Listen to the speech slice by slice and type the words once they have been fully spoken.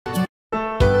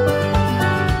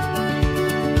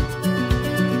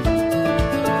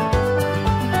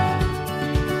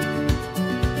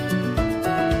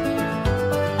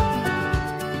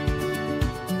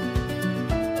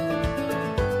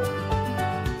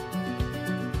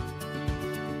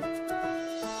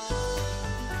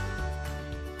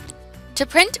To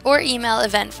print or email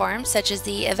event forms such as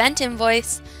the event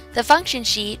invoice, the function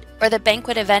sheet, or the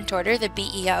banquet event order, the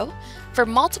BEO, for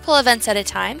multiple events at a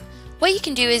time, what you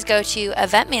can do is go to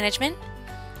Event Management,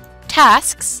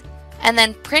 Tasks, and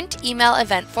then Print Email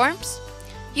Event Forms.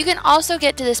 You can also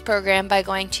get to this program by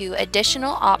going to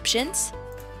Additional Options,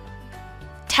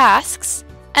 Tasks,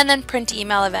 and then Print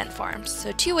Email Event Forms.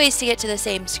 So 2 ways to get to the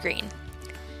same screen.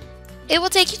 It will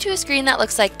take you to a screen that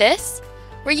looks like this,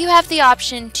 where you have the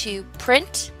option to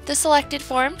print the selected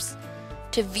forms,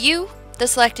 to view the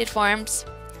selected forms,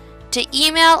 to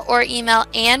email or email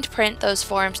and print those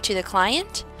forms to the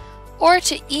client, or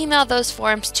to email those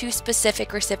forms to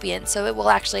specific recipients. So it will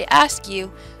actually ask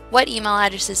you what email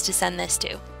addresses to send this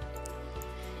to.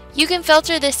 You can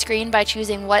filter this screen by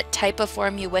choosing what type of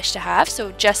form you wish to have,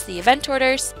 so just the event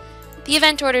orders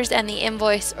and the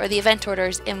invoice, or the event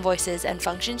orders, invoices, and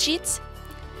function sheets.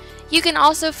 You can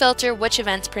also filter which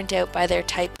events print out by their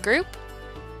type group,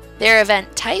 their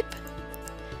event type,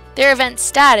 their event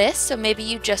status, so maybe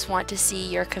you just want to see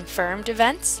your confirmed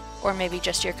events, or maybe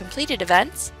just your completed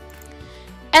events.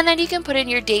 And then you can put in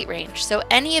your date range, so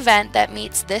any event that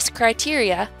meets this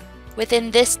criteria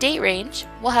within this date range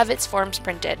will have its forms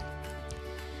printed.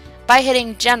 By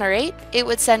hitting Generate, it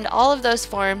would send all of those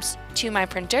forms to my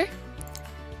printer.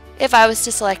 If I was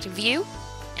to select View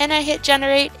and I hit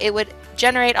Generate, it would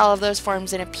generate all of those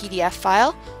forms in a PDF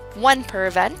file, 1 per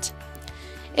event.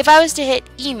 If I was to hit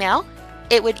Email,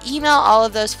 it would email all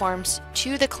of those forms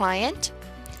to the client.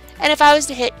 And if I was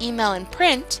to hit Email and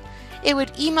Print, it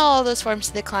would email all those forms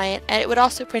to the client, and it would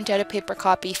also print out a paper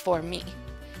copy for me.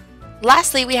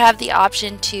 Lastly, we have the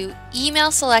option to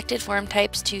email selected form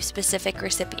types to specific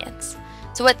recipients.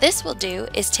 So what this will do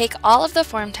is take all of the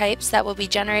form types that will be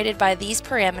generated by these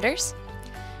parameters,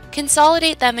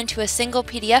 consolidate them into a single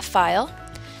PDF file,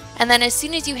 and then as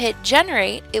soon as you hit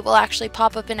Generate, it will actually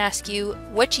pop up and ask you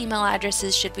which email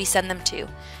addresses should we send them to.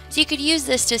 So you could use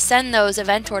this to send those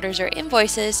event orders or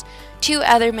invoices to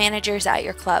other managers at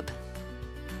your club.